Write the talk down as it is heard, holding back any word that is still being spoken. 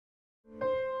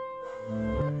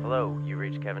Hello, you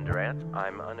reached Kevin Durant.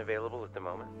 I'm unavailable at the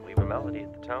moment. Leave a melody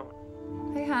at the tone.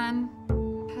 Hey, Han.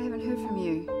 I haven't heard from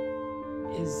you.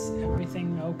 Is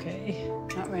everything okay?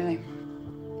 Not really.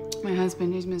 My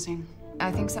husband is missing.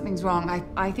 I think something's wrong.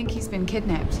 I think he's been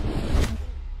kidnapped.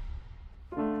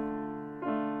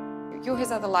 You're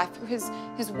his other life. You're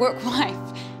his work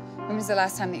wife. When was the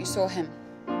last time that you saw him?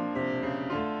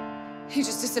 He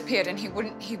just disappeared and he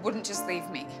wouldn't just leave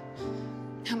me.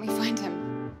 Help me find him.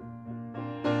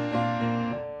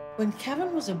 When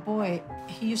Kevin was a boy,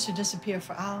 he used to disappear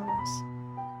for hours.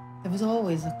 There was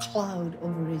always a cloud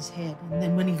over his head. And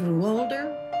then when he grew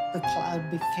older, the cloud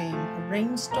became a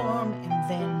rainstorm and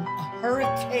then a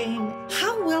hurricane.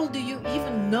 How well do you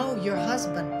even know your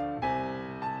husband?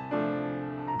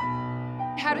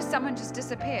 How does someone just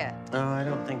disappear? Oh, I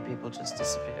don't think people just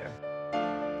disappear.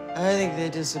 I think they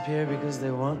disappear because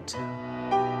they want to.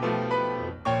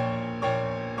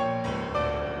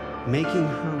 Making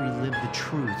her relive the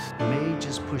truth may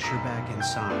just push her back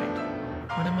inside.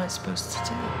 What am I supposed to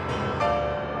do?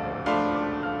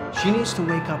 She needs to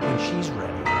wake up when she's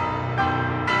ready.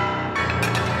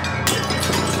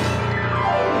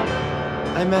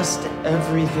 I messed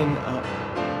everything up.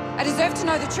 I deserve to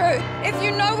know the truth. If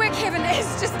you know where Kevin is,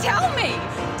 just tell me.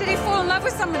 Did he fall in love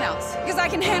with someone else? Because I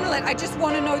can handle it. I just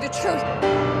want to know the truth.